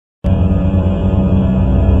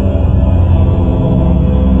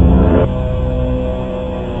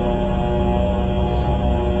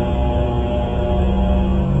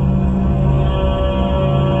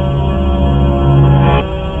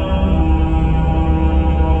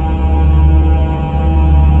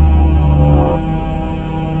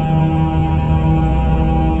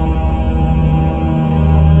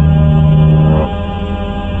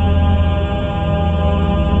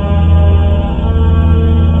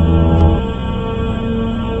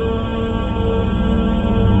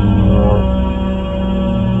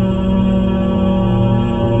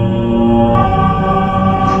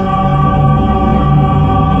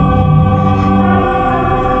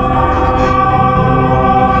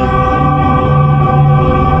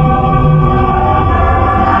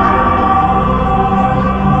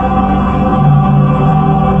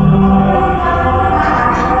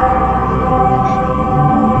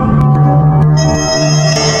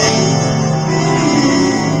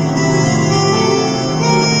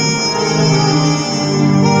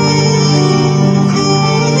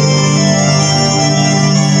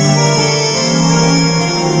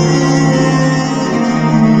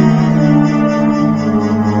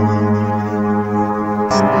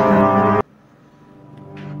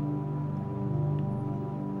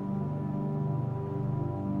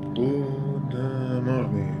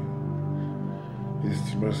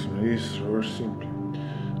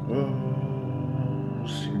Oh,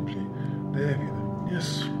 simply David.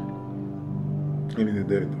 Yes. Maybe the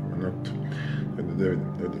David, but not the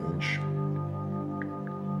David Lynch.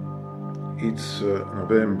 It's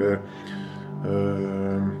November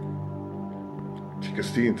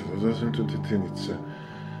 16th, 2023. It's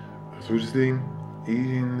Thursday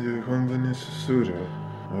in the convenience store.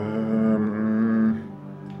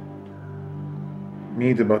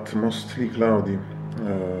 Mid but mostly cloudy.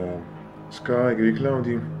 Sky very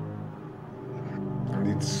cloudy. And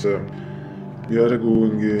it's we are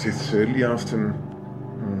going. It's early afternoon.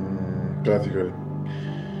 Practically,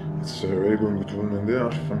 it's very going to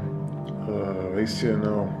 1.5. I see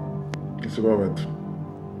now it's about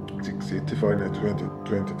 68 Fahrenheit,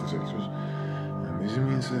 20 Celsius, and this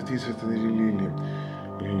means that it's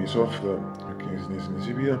really soft. Okay, it's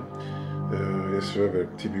here. Yes, however,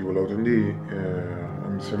 typical autumn day,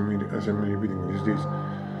 and as I'm repeating these days,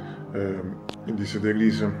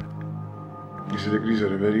 these degrees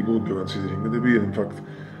are very good considering the period. In fact,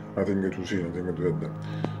 nothing to see, nothing to add.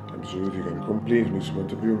 Absolutely can complete this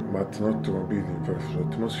point of view, but not to compete in fact for the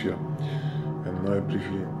atmosphere. And now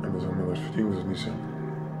briefly and some other things on this.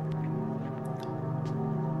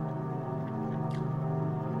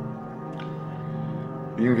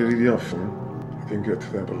 Being very often, I think at the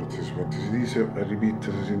temperature is 20 degrees, I repeat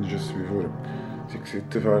as I said just before,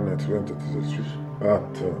 68 Fahrenheit, 20 Celsius,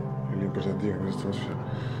 but l'important thing in this atmosphere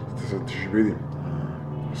is that anticipating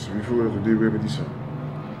as before today we have this.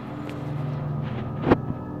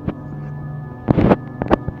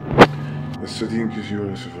 Setting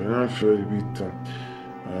chiusura for an alpha, repeat,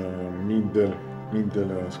 middle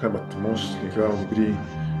sky, but mostly cloudy,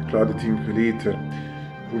 cloudy think later,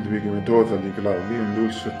 would become totally cloudy, and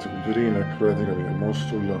also at the rain, practically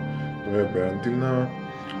almost all the web until now,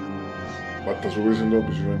 but as always and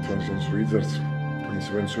always, you went from some wizards, and it's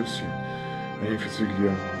when so see, and if it's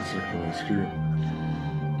clear, it's like when I screw at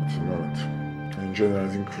the moment. And in general, I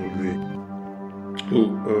think for the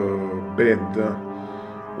bed,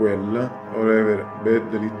 well, however, bad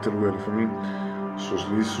little well for me, so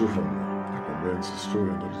this from the convenience store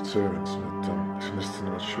and all the servants, but finished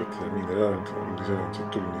much better. I mean, there aren't all the servants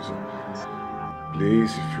at all in this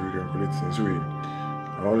place, if you can collect this way.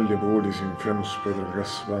 All the bodies in famous Pedro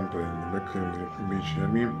gas lamp and McKinley beach near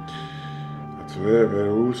me. But however,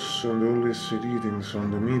 also and always readings on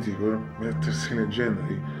the mythical, letters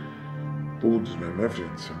legendary, books by my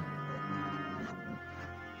friends.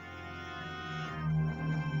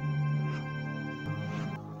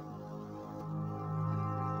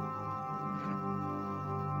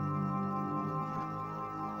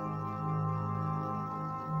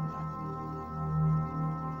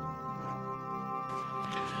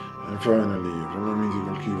 And finally, from a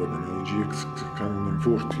mythical keyboard, an GX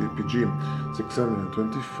 640 APG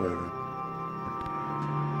 625.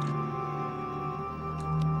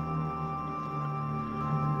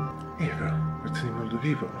 Eva, waiting all the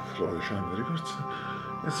people, Flora Chamber records,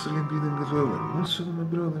 as limping the dweller, also my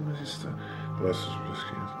brother and my sister, glasses plus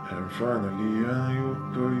kids. And finally, I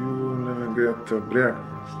hope you never get a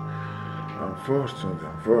breakfast. Unfortunately, I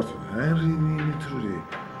really truly.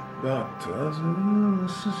 But as I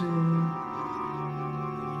see,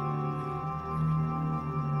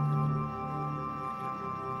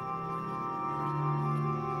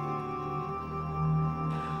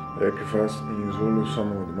 fasting is always some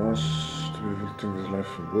of the most beautiful things in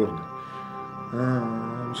life in the world.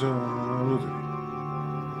 I'm so lucky.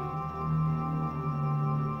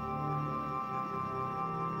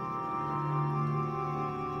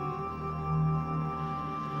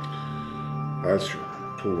 As you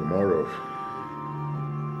tomorrow.